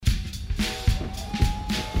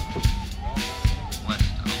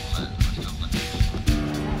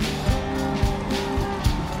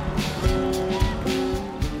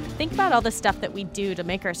about all the stuff that we do to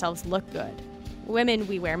make ourselves look good. Women,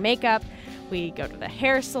 we wear makeup, we go to the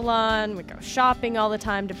hair salon, we go shopping all the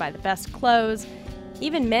time to buy the best clothes.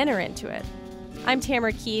 Even men are into it. I'm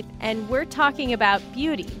Tamara Keith, and we're talking about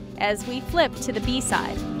beauty as we flip to the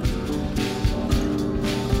B-side.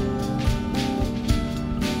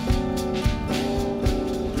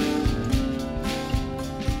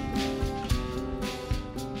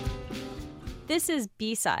 This is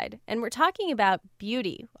B-side, and we're talking about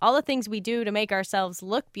beauty, all the things we do to make ourselves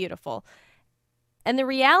look beautiful, and the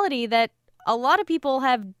reality that a lot of people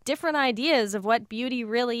have different ideas of what beauty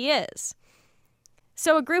really is.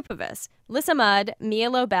 So a group of us, Lissa Mudd, Mia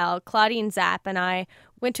Lobel, Claudine Zapp, and I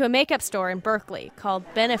went to a makeup store in Berkeley called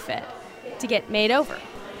Benefit to get made over.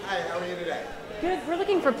 Hi, how are you today? Good. We're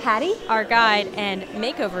looking for Patty. Our guide and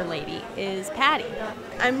makeover lady is Patty.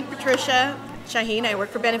 I'm Patricia Shaheen. I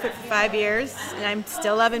worked for Benefit for 5 years, and I'm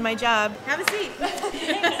still loving my job. Have a seat.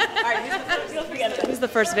 All right, who's the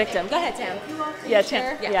first victim? Go ahead, Tam. Yeah,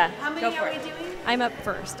 Tam. Yeah. How many are we doing? I'm up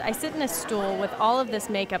first. I sit in a stool with all of this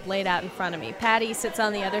makeup laid out in front of me. Patty sits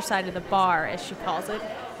on the other side of the bar, as she calls it,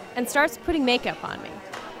 and starts putting makeup on me.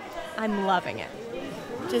 I'm loving it.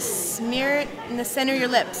 Just smear it in the center of your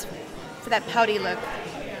lips for that pouty look.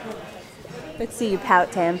 Let's see you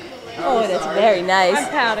pout, Tam. Oh, that's very nice. I'm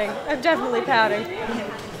pouting. I'm definitely pouting.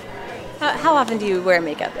 How often do you wear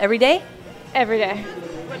makeup? Every day? Every day.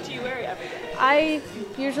 What do you wear every day? I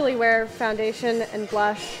usually wear foundation and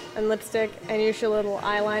blush and lipstick and usually a little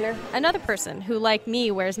eyeliner. Another person who, like me,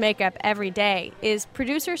 wears makeup every day is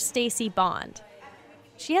producer Stacy Bond.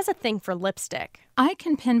 She has a thing for lipstick. I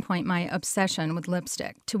can pinpoint my obsession with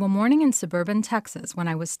lipstick to a morning in suburban Texas when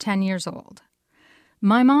I was 10 years old.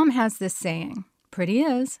 My mom has this saying, "Pretty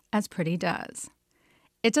is as pretty does."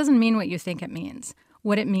 It doesn't mean what you think it means.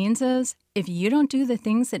 What it means is, if you don't do the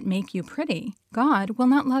things that make you pretty, God will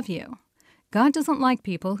not love you. God doesn't like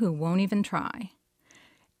people who won't even try.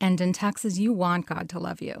 And in Texas, you want God to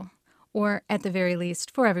love you, or at the very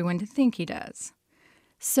least, for everyone to think he does.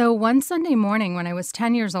 So one Sunday morning when I was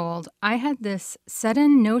 10 years old, I had this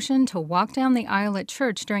set-in notion to walk down the aisle at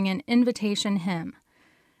church during an invitation hymn.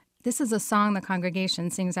 This is a song the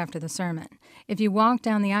congregation sings after the sermon. If you walk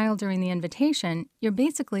down the aisle during the invitation, you're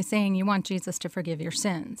basically saying you want Jesus to forgive your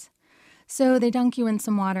sins. So they dunk you in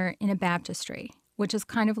some water in a baptistry, which is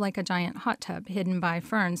kind of like a giant hot tub hidden by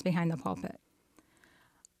ferns behind the pulpit.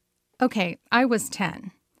 Okay, I was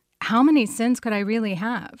 10. How many sins could I really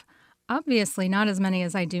have? Obviously not as many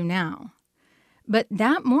as I do now. But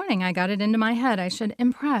that morning I got it into my head I should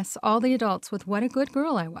impress all the adults with what a good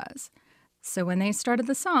girl I was. So when they started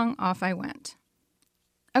the song, off I went.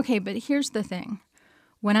 Okay, but here's the thing.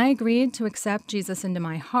 When I agreed to accept Jesus into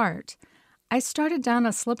my heart, I started down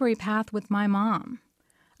a slippery path with my mom.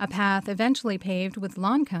 A path eventually paved with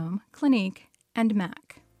Lancome, Clinique, and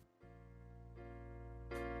MAC.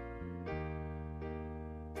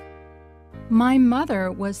 My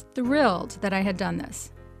mother was thrilled that I had done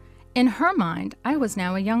this. In her mind, I was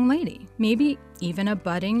now a young lady, maybe even a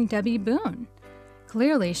budding Debbie Boone.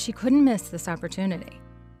 Clearly, she couldn't miss this opportunity.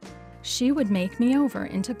 She would make me over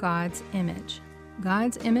into God's image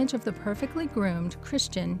of the perfectly groomed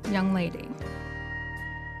Christian young lady.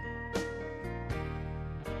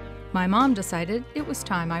 My mom decided it was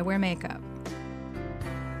time I wear makeup.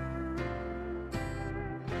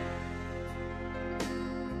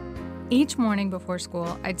 Each morning before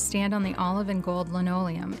school, I'd stand on the olive and gold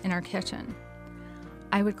linoleum in our kitchen.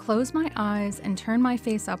 I would close my eyes and turn my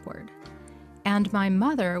face upward, and my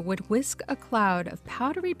mother would whisk a cloud of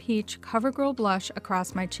powdery peach CoverGirl blush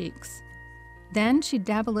across my cheeks. Then she'd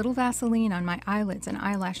dab a little Vaseline on my eyelids and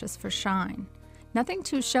eyelashes for shine. Nothing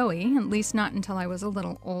too showy, at least not until I was a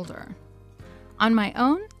little older. On my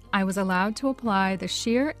own, I was allowed to apply the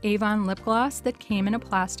sheer Avon lip gloss that came in a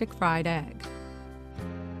plastic fried egg.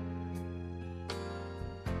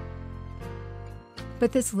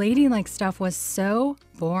 But this ladylike stuff was so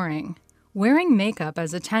boring. Wearing makeup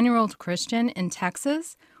as a 10-year-old Christian in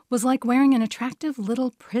Texas was like wearing an attractive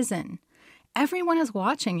little prison. Everyone is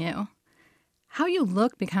watching you. How you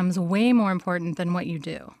look becomes way more important than what you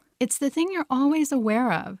do. It's the thing you're always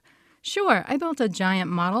aware of. Sure, I built a giant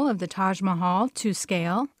model of the Taj Mahal to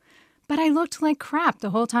scale, but I looked like crap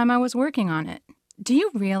the whole time I was working on it. Do you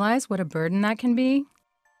realize what a burden that can be?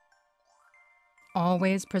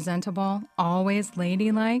 Always presentable, always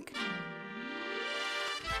ladylike.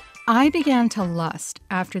 I began to lust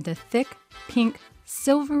after the thick, pink,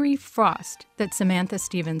 silvery frost that Samantha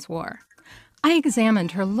Stevens wore. I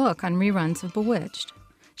examined her look on reruns of Bewitched.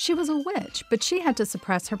 She was a witch, but she had to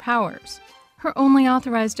suppress her powers. Her only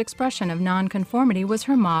authorized expression of nonconformity was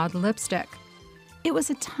her mauve lipstick. It was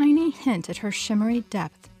a tiny hint at her shimmery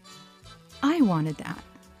depth. I wanted that.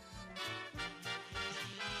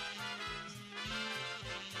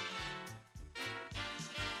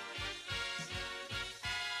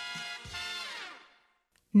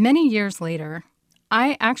 Many years later,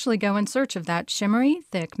 I actually go in search of that shimmery,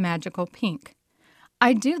 thick, magical pink.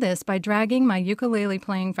 I do this by dragging my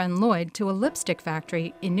ukulele-playing friend Lloyd to a lipstick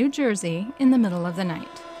factory in New Jersey in the middle of the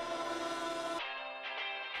night.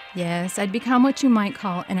 Yes, I'd become what you might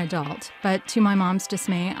call an adult, but to my mom's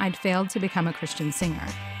dismay, I'd failed to become a Christian singer.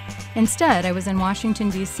 Instead, I was in Washington,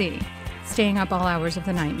 D.C., staying up all hours of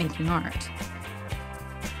the night making art.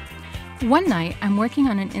 One night, I'm working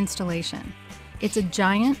on an installation. It's a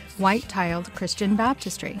giant, white-tiled Christian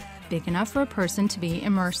baptistry, big enough for a person to be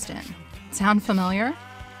immersed in. Sound familiar?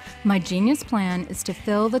 My genius plan is to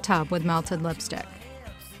fill the tub with melted lipstick.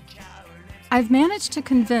 I've managed to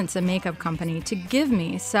convince a makeup company to give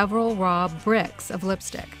me several raw bricks of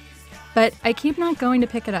lipstick, but I keep not going to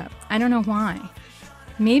pick it up. I don't know why.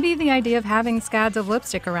 Maybe the idea of having scads of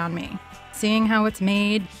lipstick around me, seeing how it's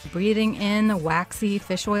made, breathing in the waxy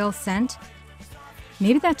fish oil scent,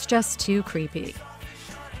 maybe that's just too creepy.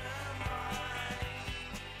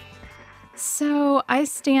 So I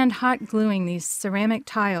stand hot gluing these ceramic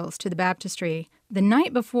tiles to the baptistry the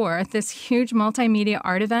night before this huge multimedia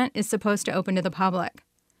art event is supposed to open to the public,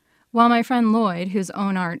 while my friend Lloyd, whose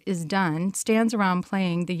own art is done, stands around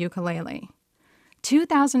playing the ukulele.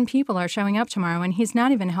 2,000 people are showing up tomorrow, and he's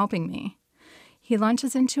not even helping me. He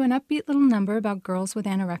launches into an upbeat little number about girls with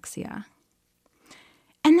anorexia.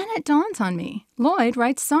 And then it dawns on me, Lloyd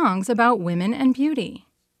writes songs about women and beauty.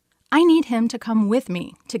 I need him to come with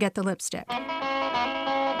me to get the lipstick.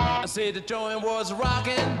 I say the joint was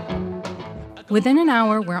rocking. Within an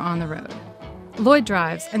hour, we're on the road. Lloyd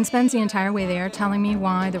drives and spends the entire way there telling me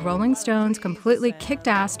why the Rolling Stones completely kicked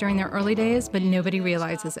ass during their early days, but nobody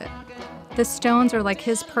realizes it. The Stones are like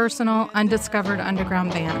his personal, undiscovered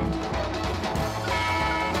underground band.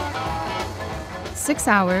 6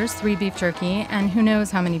 hours, 3 beef jerky, and who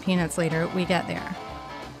knows how many peanuts later we get there.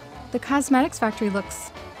 The cosmetics factory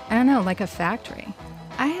looks, I don't know, like a factory.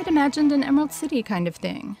 I had imagined an Emerald City kind of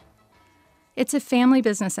thing. It's a family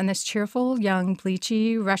business, and this cheerful, young,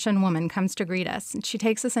 bleachy Russian woman comes to greet us, and she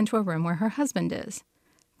takes us into a room where her husband is.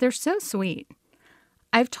 They're so sweet.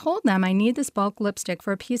 I've told them I need this bulk lipstick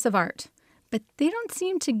for a piece of art, but they don't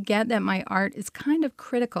seem to get that my art is kind of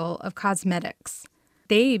critical of cosmetics.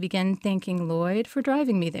 They begin thanking Lloyd for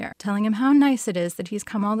driving me there, telling him how nice it is that he's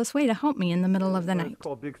come all this way to help me in the middle of the night. It's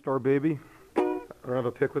called Big Star Baby. I don't have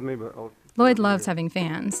a pick with me, but Lloyd loves having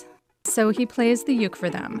fans, so he plays the uke for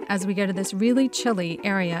them as we go to this really chilly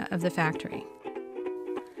area of the factory.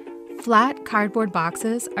 Flat cardboard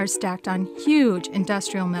boxes are stacked on huge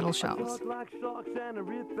industrial metal shelves.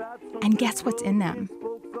 And guess what's in them?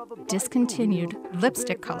 Discontinued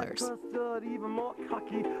lipstick colors.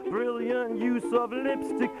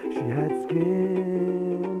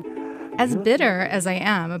 As bitter as I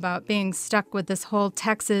am about being stuck with this whole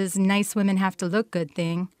Texas nice women have to look good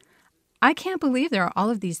thing, I can't believe there are all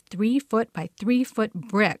of these 3-foot by 3-foot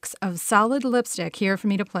bricks of solid lipstick here for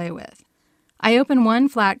me to play with. I open one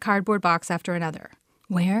flat cardboard box after another.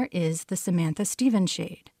 Where is the Samantha Stevens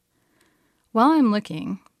shade? While I'm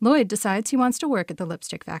looking, Lloyd decides he wants to work at the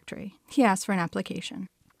lipstick factory. He asks for an application.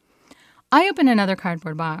 I open another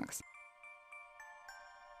cardboard box.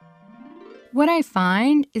 What I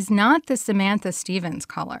find is not the Samantha Stevens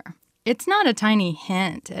color. It's not a tiny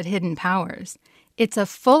hint at hidden powers. It's a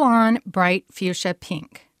full-on bright fuchsia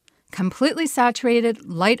pink, completely saturated,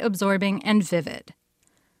 light-absorbing, and vivid.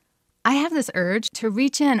 I have this urge to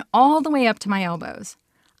reach in all the way up to my elbows.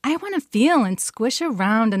 I want to feel and squish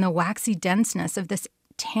around in the waxy denseness of this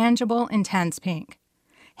tangible, intense pink.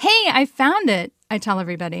 Hey, I found it, I tell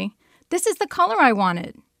everybody. This is the color I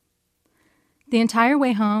wanted. The entire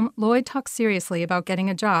way home, Lloyd talks seriously about getting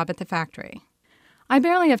a job at the factory. I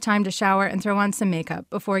barely have time to shower and throw on some makeup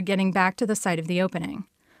before getting back to the site of the opening.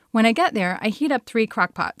 When I get there, I heat up 3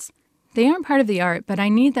 crock pots. They aren't part of the art, but I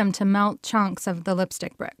need them to melt chunks of the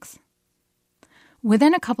lipstick bricks.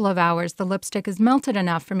 Within a couple of hours, the lipstick is melted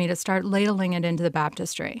enough for me to start ladling it into the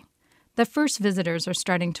baptistry. The first visitors are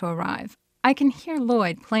starting to arrive. I can hear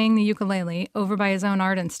Lloyd playing the ukulele over by his own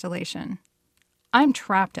art installation. I'm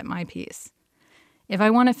trapped at my piece. If I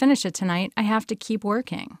want to finish it tonight, I have to keep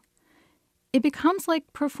working. It becomes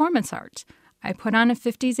like performance art. I put on a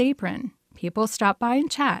 50s apron. People stop by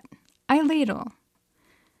and chat. I ladle.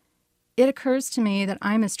 It occurs to me that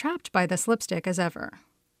I'm as trapped by this lipstick as ever.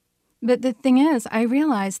 But the thing is, I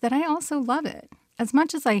realize that I also love it. As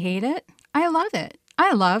much as I hate it, I love it.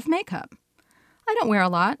 I love makeup. I don't wear a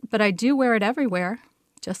lot, but I do wear it everywhere,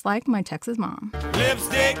 just like my Texas mom.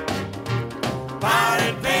 Lipstick, powder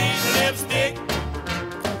and paint, lipstick,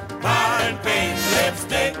 powder and paint,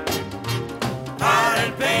 lipstick, powder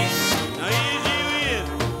and paint. Now here's you is,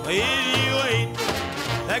 here's you ain't.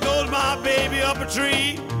 There goes my baby up a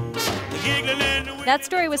tree. That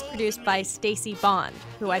story was produced by Stacy Bond,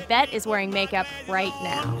 who I bet is wearing makeup right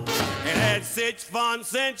now. It had such fun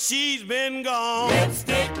since she's been gone.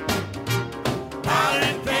 Lipstick, powder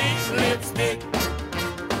and paint, lipstick,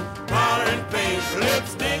 powder and paint,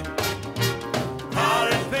 lipstick,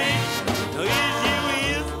 powder and paint. No,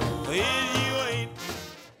 here's you ain't.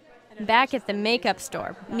 Back at the makeup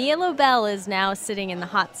store, Mia Lobel is now sitting in the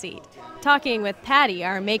hot seat, talking with Patty,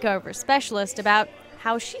 our makeover specialist, about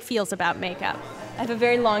how she feels about makeup. I have a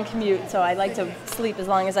very long commute, so I like to sleep as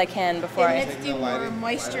long as I can before And let's do more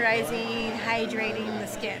moisturizing, hydrating the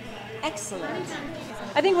skin. Excellent.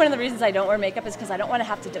 I think one of the reasons I don't wear makeup is because I don't want to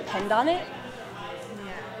have to depend on it.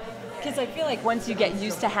 Because I feel like once you get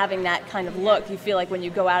used to having that kind of look, you feel like when you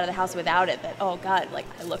go out of the house without it, that, oh God, like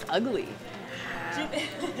I look ugly. Okay.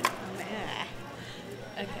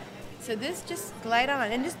 So this just glide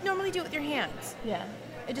on, and just normally do it with your hands. Yeah.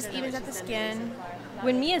 It just evens out the skin.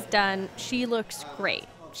 When Mia's done, she looks great.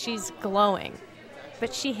 She's glowing.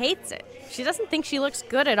 But she hates it. She doesn't think she looks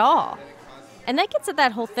good at all. And that gets at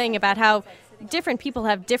that whole thing about how different people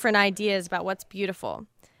have different ideas about what's beautiful.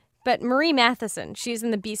 But Marie Matheson, she's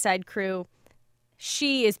in the B-Side crew.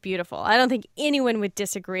 She is beautiful. I don't think anyone would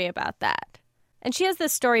disagree about that. And she has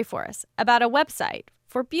this story for us about a website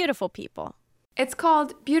for beautiful people. It's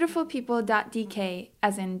called beautifulpeople.dk,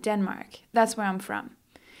 as in Denmark. That's where I'm from.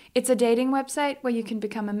 It's a dating website where you can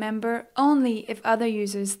become a member only if other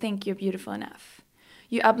users think you're beautiful enough.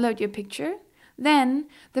 You upload your picture, then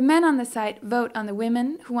the men on the site vote on the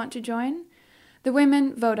women who want to join. The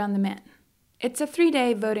women vote on the men. It's a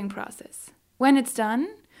 3-day voting process. When it's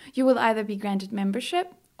done, you will either be granted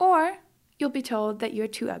membership or you'll be told that you're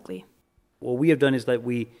too ugly. What we have done is that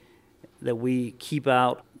we keep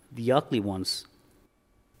out the ugly ones.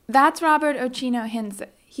 That's Robert Ochino Hinze.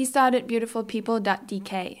 He started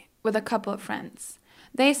beautifulpeople.dk with a couple of friends.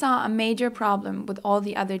 They saw a major problem with all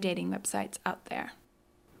the other dating websites out there.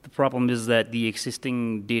 The problem is that the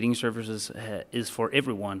existing dating services is for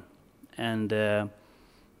everyone, and that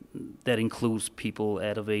includes people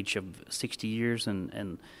out of age of 60 years,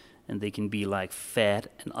 and they can be like fat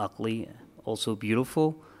and ugly, also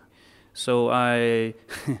beautiful. So I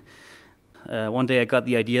one day I got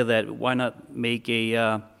the idea that why not make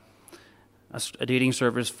a dating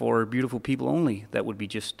service for beautiful people only? That would be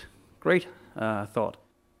just great, I thought.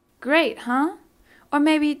 Great, huh? Or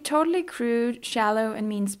maybe totally crude, shallow, and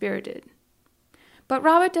mean-spirited. But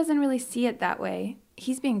Robert doesn't really see it that way.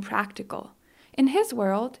 He's being practical. In his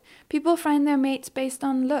world, people find their mates based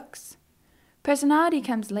on looks. Personality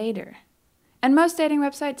comes later. And most dating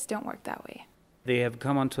websites don't work that way. They have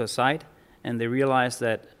come onto a site and they realize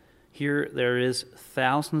that here there is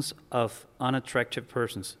thousands of unattractive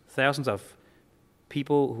persons, thousands of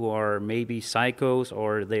people who are maybe psychos,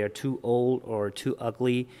 or they are too old or too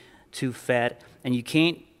ugly, too fat, and you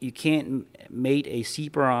can't mate a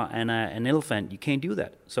zebra and an elephant. You can't do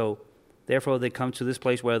that. So therefore they come to this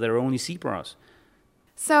place where there are only zebras.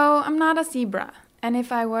 So I'm not a zebra, and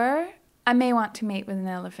if I were, I may want to mate with an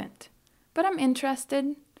elephant. But I'm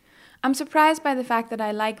interested. I'm surprised by the fact that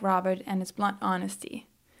I like Robert and his blunt honesty.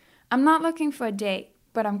 I'm not looking for a date,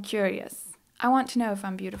 but I'm curious. I want to know if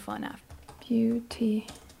I'm beautiful enough.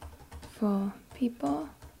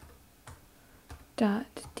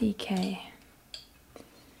 Beautifulpeople.dk.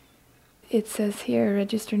 It says here,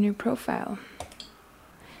 register new profile.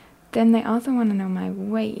 Then they also want to know my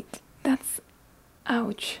weight. That's,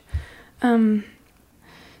 ouch.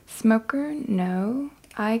 Smoker? No.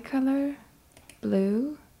 Eye color?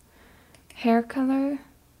 Blue. Hair color?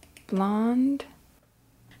 Blonde.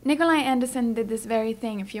 Nikolai Andersen did this very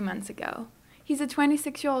thing a few months ago. He's a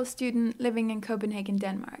 26-year-old student living in Copenhagen,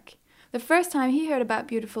 Denmark. The first time he heard about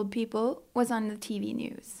beautiful people was on the TV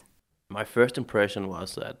news. My first impression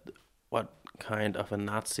was that, what kind of a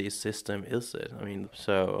Nazi system is it? I mean,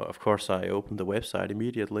 so of course I opened the website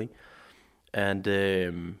immediately, and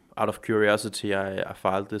out of curiosity I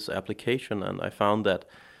filed this application, and I found that,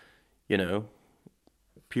 you know,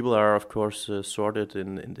 people are of course sorted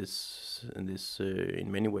in this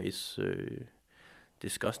in many ways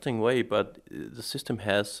disgusting way, but the system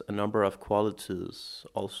has a number of qualities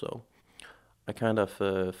also. I kind of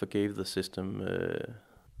forgave the system.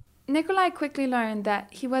 Nikolai quickly learned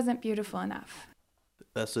that he wasn't beautiful enough.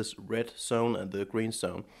 There's this red zone and the green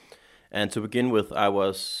zone, and to begin with, I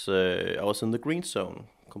was in the green zone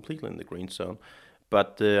completely in the green zone.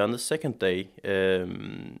 But on the second day,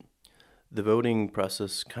 the voting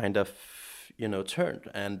process kind of, turned,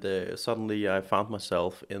 and suddenly I found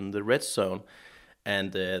myself in the red zone,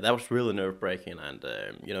 and that was really nerve-wracking. And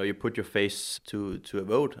you put your face to a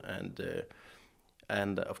vote,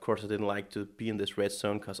 and of course I didn't like to be in this red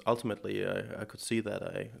zone because ultimately I could see that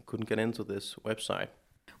I couldn't get into this website.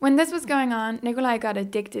 When this was going on, Nikolai got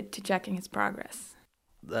addicted to checking his progress.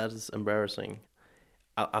 That is embarrassing.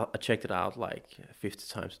 I checked it out like 50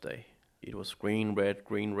 times a day. It was green,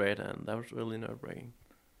 red, and that was really nerve-wracking.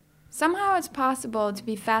 Somehow it's possible to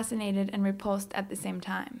be fascinated and repulsed at the same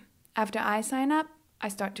time. After I sign up, I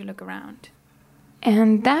start to look around.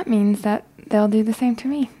 And that means that they'll do the same to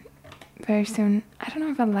me very soon. I don't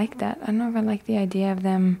know if I like that. I don't know if I like the idea of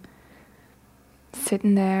them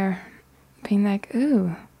sitting there being like,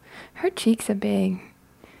 ooh, her cheeks are big.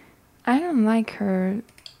 I don't like her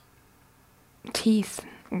teeth,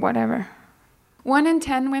 whatever. 1 in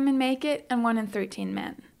 10 women make it and 1 in 13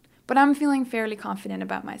 men. But I'm feeling fairly confident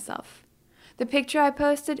about myself. The picture I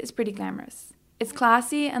posted is pretty glamorous. It's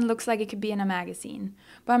classy and looks like it could be in a magazine,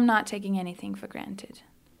 but I'm not taking anything for granted.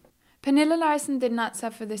 Pernille Larsen did not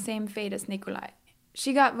suffer the same fate as Nikolai.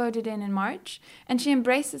 She got voted in March, and she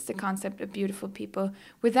embraces the concept of beautiful people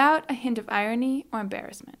without a hint of irony or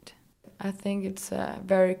embarrassment. I think it's a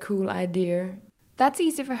very cool idea. That's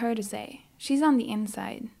easy for her to say. She's on the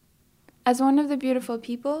inside. As one of the beautiful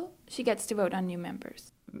people, she gets to vote on new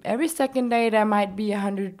members. Every second day there might be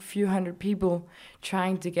few hundred people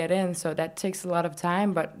trying to get in, so that takes a lot of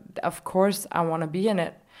time, but of course I want to be in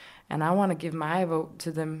it, and I want to give my vote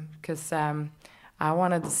to them, because I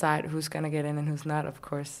want to decide who's going to get in and who's not, of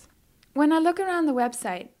course. When I look around the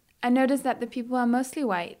website, I notice that the people are mostly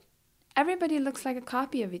white. Everybody looks like a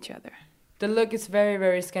copy of each other. The look is very,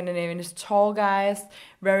 very Scandinavian. It's tall guys,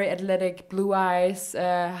 very athletic, blue eyes,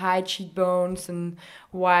 high cheekbones, and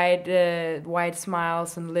wide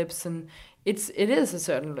smiles and lips, and it is a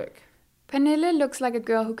certain look. Pernille looks like a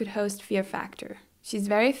girl who could host Fear Factor. She's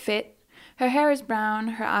very fit, her hair is brown,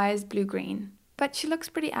 her eyes blue-green, but she looks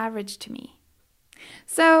pretty average to me.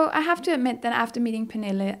 So I have to admit that after meeting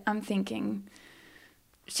Pernille, I'm thinking,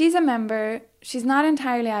 she's a member, she's not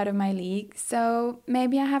entirely out of my league, so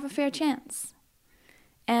maybe I have a fair chance.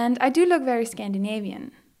 And I do look very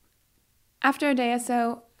Scandinavian. After a day or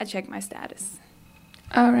so, I check my status.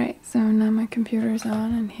 Alright, so now my computer's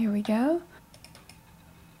on and here we go.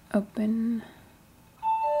 Open.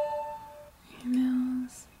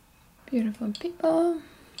 Emails. Beautiful people.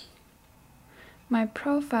 My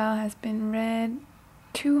profile has been read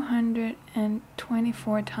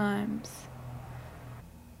 224 times.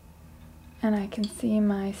 And I can see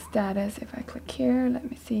my status if I click here. Let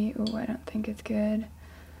me see. Ooh, I don't think it's good.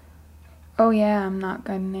 Oh yeah, I'm not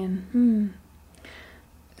gotten in.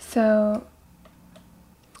 So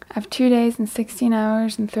I have 2 days and 16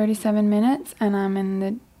 hours and 37 minutes, and I'm in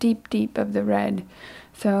the deep of the red.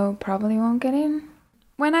 So probably won't get in.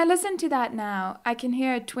 When I listen to that now, I can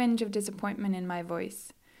hear a twinge of disappointment in my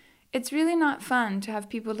voice. It's really not fun to have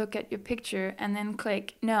people look at your picture and then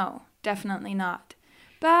click, no, definitely not.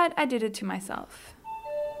 But I did it to myself.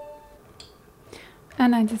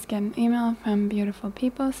 And I just get an email from beautiful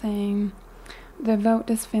people saying, the vote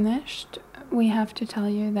is finished. We have to tell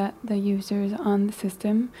you that the users on the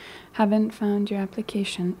system haven't found your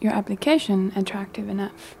application attractive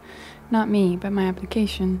enough. Not me, but my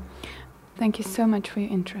application. Thank you so much for your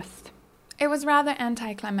interest. It was rather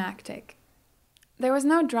anticlimactic. There was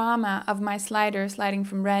no drama of my slider sliding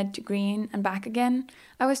from red to green and back again.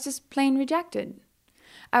 I was just plain rejected.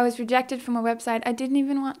 I was rejected from a website I didn't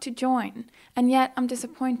even want to join, and yet I'm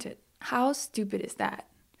disappointed. How stupid is that?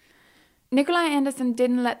 Nikolai Andersen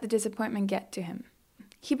didn't let the disappointment get to him.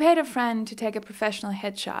 He paid a friend to take a professional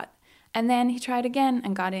headshot, and then he tried again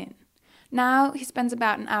and got in. Now he spends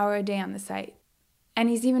about an hour a day on the site, and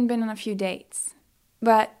he's even been on a few dates.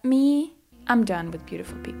 But me, I'm done with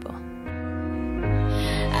beautiful people.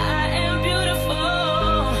 I am beautiful,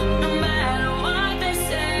 no matter what they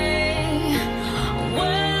say.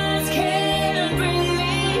 Words can't bring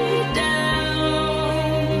me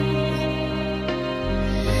down.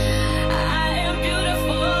 I am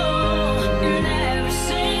beautiful in every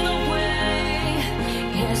single way.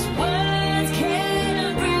 Yes, words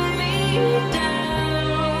can't bring me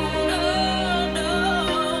down. No,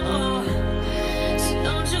 no. So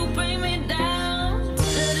don't you bring me down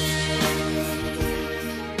today.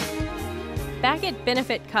 Back at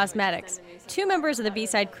Benefit Cosmetics, 2 members of the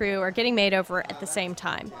B-Side crew are getting made over at the same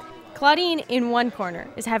time. Claudine, in one corner,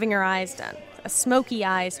 is having her eyes done, a smoky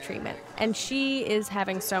eyes treatment, and she is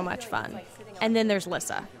having so much fun. And then there's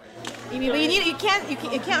Lissa. You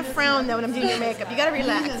can't frown though when I'm doing your makeup. You gotta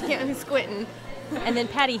relax. You can't be squinting. And then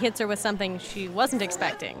Patty hits her with something she wasn't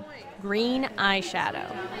expecting. Green eyeshadow.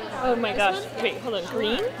 Oh my gosh. Wait, hold on.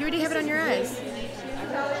 Green? You already have it on your eyes.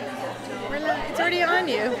 It's already on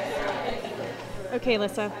you. Okay,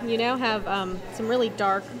 Lissa, you now have some really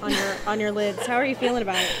dark on your lids. How are you feeling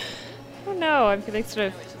about it? I don't know. I'm feeling sort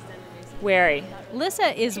of wary.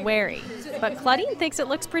 Lissa is wary, but Claudine thinks it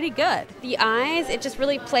looks pretty good. The eyes, it just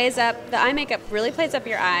really plays up, the eye makeup really plays up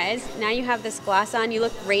your eyes. Now you have this gloss on, you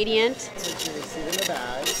look radiant.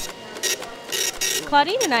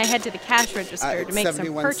 Claudine and I head to the cash register to make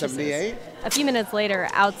some purchases. A few minutes later,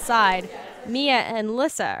 outside, Mia and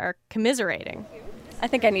Lissa are commiserating. I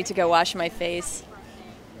think I need to go wash my face.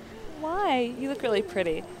 Why? You look really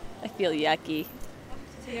pretty. I feel yucky.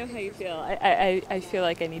 You know how you feel. I feel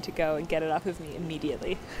like I need to go and get it off of me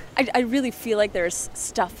immediately. I really feel like there's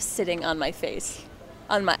stuff sitting on my face.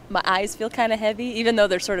 My eyes feel kind of heavy, even though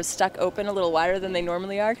they're sort of stuck open a little wider than they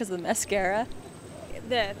normally are because of the mascara.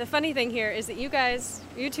 The funny thing here is that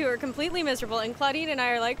you two are completely miserable, and Claudine and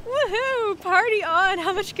I are like, woohoo, party on,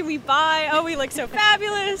 how much can we buy? Oh, we look so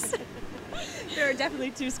fabulous. There are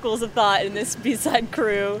definitely two schools of thought in this B-side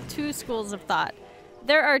crew. Two schools of thought.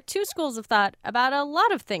 There are two schools of thought about a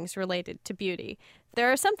lot of things related to beauty.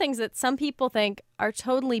 There are some things that some people think are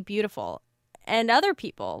totally beautiful, and other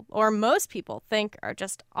people, or most people, think are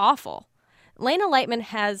just awful. Lena Lightman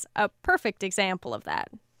has a perfect example of that.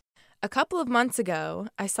 A couple of months ago,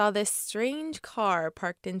 I saw this strange car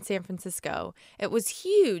parked in San Francisco. It was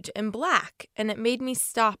huge and black, and it made me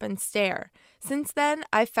stop and stare. Since then,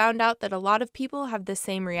 I've found out that a lot of people have the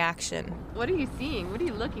same reaction. What are you seeing? What are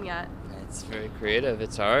you looking at? It's very creative.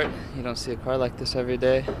 It's art. You don't see a car like this every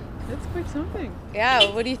day. That's quite something.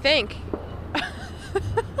 Yeah, what do you think?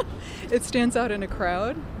 It stands out in a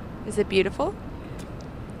crowd. Is it beautiful?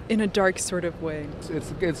 In a dark sort of way.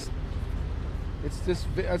 It's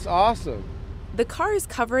awesome. The car is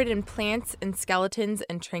covered in plants and skeletons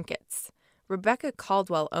and trinkets. Rebecca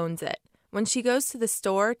Caldwell owns it. When she goes to the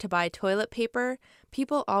store to buy toilet paper,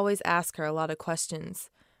 people always ask her a lot of questions.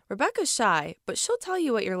 Rebecca's shy, but she'll tell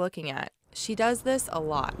you what you're looking at. She does this a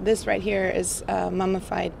lot. This right here is a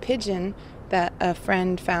mummified pigeon that a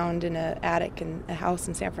friend found in an attic in a house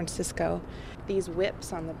in San Francisco. These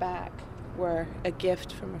whips on the back were a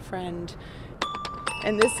gift from a friend.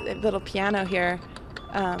 And this little piano here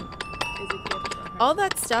is a gift from her. All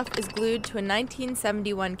that stuff is glued to a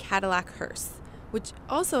 1971 Cadillac hearse, which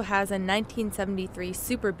also has a 1973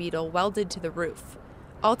 Super Beetle welded to the roof.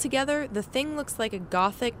 Altogether, the thing looks like a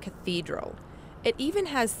Gothic cathedral. It even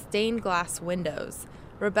has stained glass windows.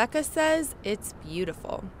 Rebecca says it's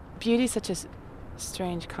beautiful. Beauty is such a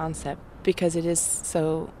strange concept because it is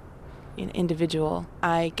so individual.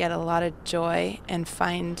 I get a lot of joy and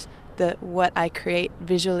find what I create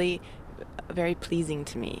visually very pleasing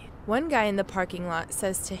to me. One guy in the parking lot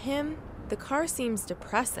says to him, the car seems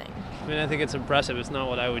depressing. I mean, I think it's impressive. It's not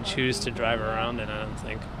what I would choose to drive around in, I don't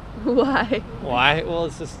think. Why? Why? Well,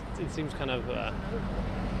 it seems kind of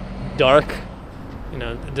dark. You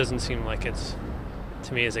know, it doesn't seem like it's,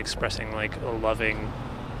 to me, is expressing like a loving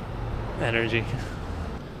energy.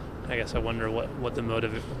 I guess I wonder what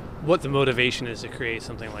the motivation is to create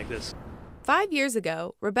something like this. 5 years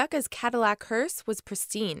ago, Rebecca's Cadillac hearse was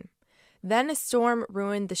pristine. Then a storm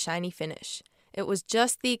ruined the shiny finish. It was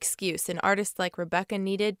just the excuse an artist like Rebecca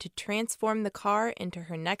needed to transform the car into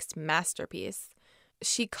her next masterpiece.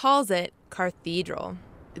 She calls it Carthedral.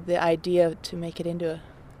 The idea to make it into a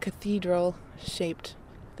cathedral-shaped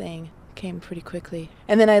thing came pretty quickly.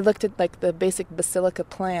 And then I looked at like the basic basilica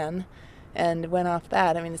plan and went off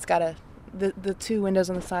that. I mean, it's got the two windows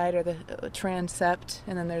on the side are the transept,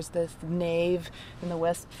 and then there's this nave and the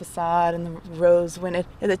west facade and the rose window.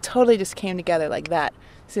 And it totally just came together like that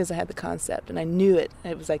as soon as I had the concept, and I knew it.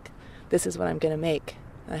 It was like, this is what I'm going to make,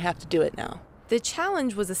 and I have to do it now. The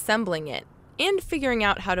challenge was assembling it and figuring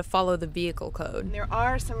out how to follow the vehicle code. And there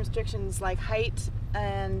are some restrictions like height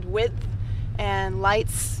and width and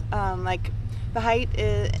lights. Like the height,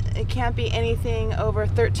 it can't be anything over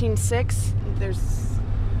 13.6. There's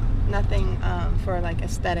nothing for like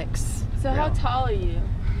aesthetics. So how tall are you?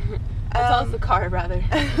 How tall is the car, rather?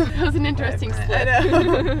 That was an interesting split. I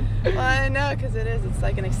know. Well, I know, because it is. It's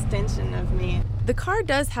like an extension of me. The car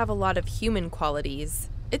does have a lot of human qualities.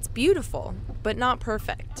 It's beautiful, but not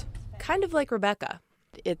perfect. Kind of like Rebecca.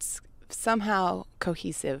 It's somehow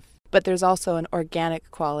cohesive, but there's also an organic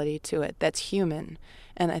quality to it that's human.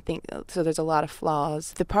 And I think, so there's a lot of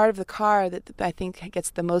flaws. The part of the car that I think gets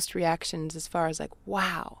the most reactions as far as like,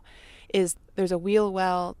 wow, is there's a wheel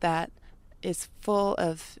well that is full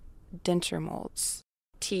of denture molds.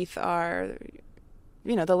 teeth are,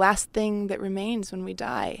 the last thing that remains when we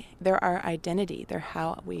die. They're our identity. They're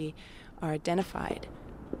how we are identified.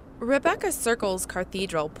 Rebecca circles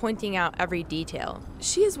Cathedral, pointing out every detail.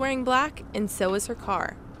 She is wearing black, and so is her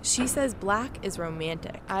car. She says black is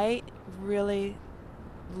romantic. I really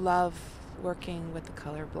love working with the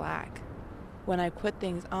color black. When I put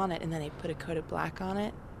things on it and then I put a coat of black on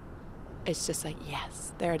it, it's just like,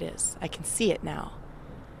 yes, there it is. I can see it now.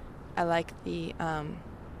 I like the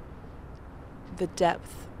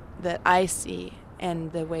depth that I see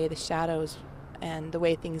and the way the shadows and the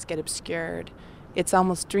way things get obscured. It's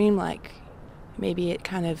almost dreamlike. Maybe it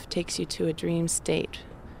kind of takes you to a dream state,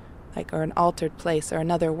 or an altered place or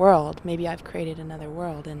another world. Maybe I've created another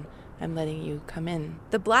world and I'm letting you come in.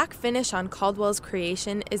 The black finish on Caldwell's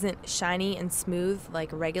creation isn't shiny and smooth like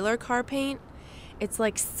regular car paint. It's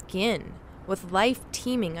like skin, with life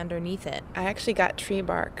teeming underneath it. I actually got tree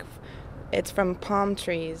bark. It's from palm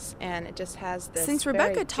trees, and it just has this. Since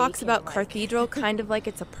Rebecca talks about Cathedral kind of like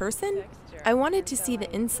it's a person, I wanted to see the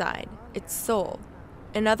inside, its soul.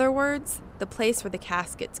 In other words, the place where the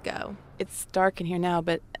caskets go. It's dark in here now,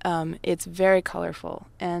 but it's very colorful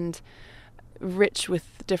and rich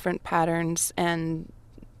with different patterns and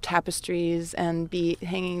tapestries and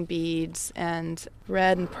hanging beads and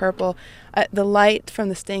red and purple. The light from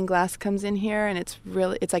the stained glass comes in here, and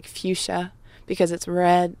it's like fuchsia because it's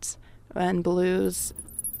reds and blues.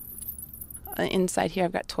 Inside here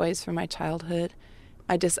I've got toys from my childhood.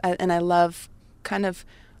 I love kind of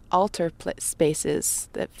altar spaces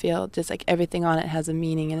that feel just like everything on it has a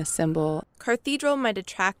meaning and a symbol. Cathedral might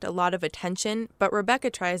attract a lot of attention, but Rebecca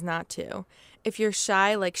tries not to. If you're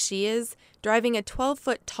shy like she is, driving a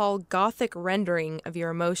 12-foot-tall Gothic rendering of your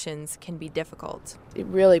emotions can be difficult. It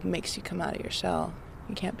really makes you come out of your shell.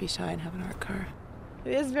 You can't be shy and have an art car.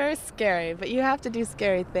 It is very scary, but you have to do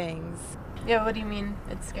scary things. Yeah, what do you mean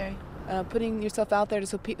it's scary? Putting yourself out there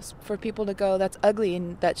for people to go, that's ugly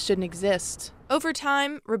and that shouldn't exist. Over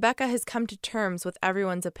time, Rebecca has come to terms with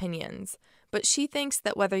everyone's opinions, but she thinks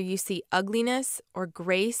that whether you see ugliness or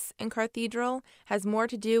grace in Cathedral has more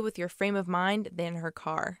to do with your frame of mind than her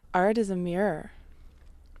car. Art is a mirror,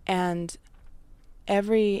 and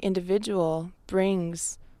every individual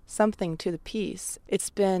brings something to the piece. It's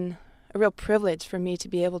been a real privilege for me to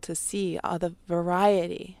be able to see all the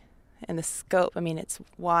variety and the scope. I mean, it's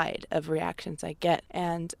wide of reactions I get.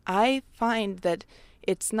 And I find that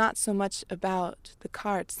it's not so much about the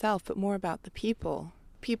car itself, but more about the people.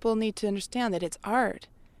 People need to understand that it's art.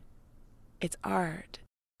 It's art.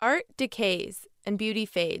 Art decays and beauty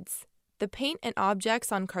fades. The paint and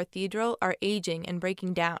objects on Cathedral are aging and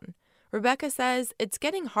breaking down. Rebecca says it's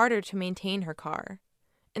getting harder to maintain her car.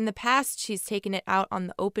 In the past, she's taken it out on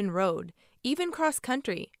the open road, even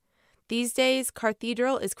cross-country. These days,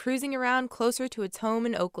 Cathedral is cruising around closer to its home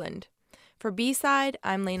in Oakland. For B-Side,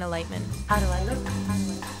 I'm Lena Lightman. How do I look?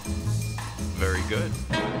 Very good.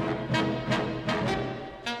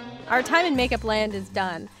 Our time in Makeup Land is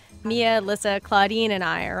done. Mia, Lissa, Claudine, and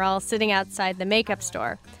I are all sitting outside the makeup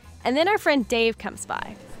store. And then our friend Dave comes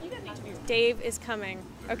by. Dave is coming.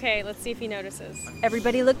 Okay, let's see if he notices.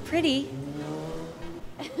 Everybody look pretty.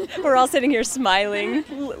 We're all sitting here smiling,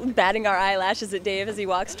 batting our eyelashes at Dave as he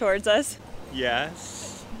walks towards us.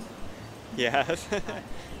 Yes. Yes.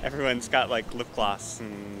 Everyone's got lip gloss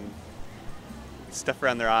and stuff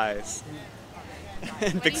around their eyes.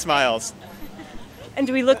 And big smiles. And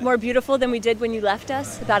do we look more beautiful than we did when you left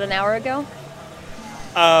us about an hour ago?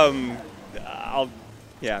 The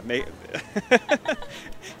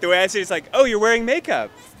way I see it's oh, you're wearing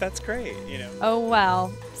makeup. That's great, Oh,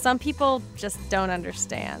 well, some people just don't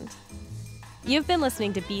understand. You've been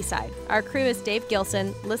listening to B-Side. Our crew is Dave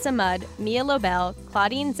Gilson, Lissa Mudd, Mia Lobel,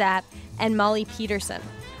 Claudine Zapp, and Molly Peterson.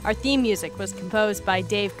 Our theme music was composed by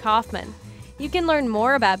Dave Kaufman. You can learn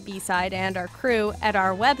more about B-Side and our crew at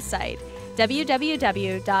our website,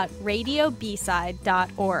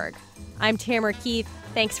 www.radiobside.org. I'm Tamara Keith.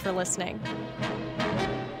 Thanks for listening.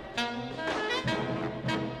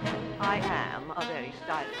 I am a very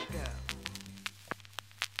stylish girl.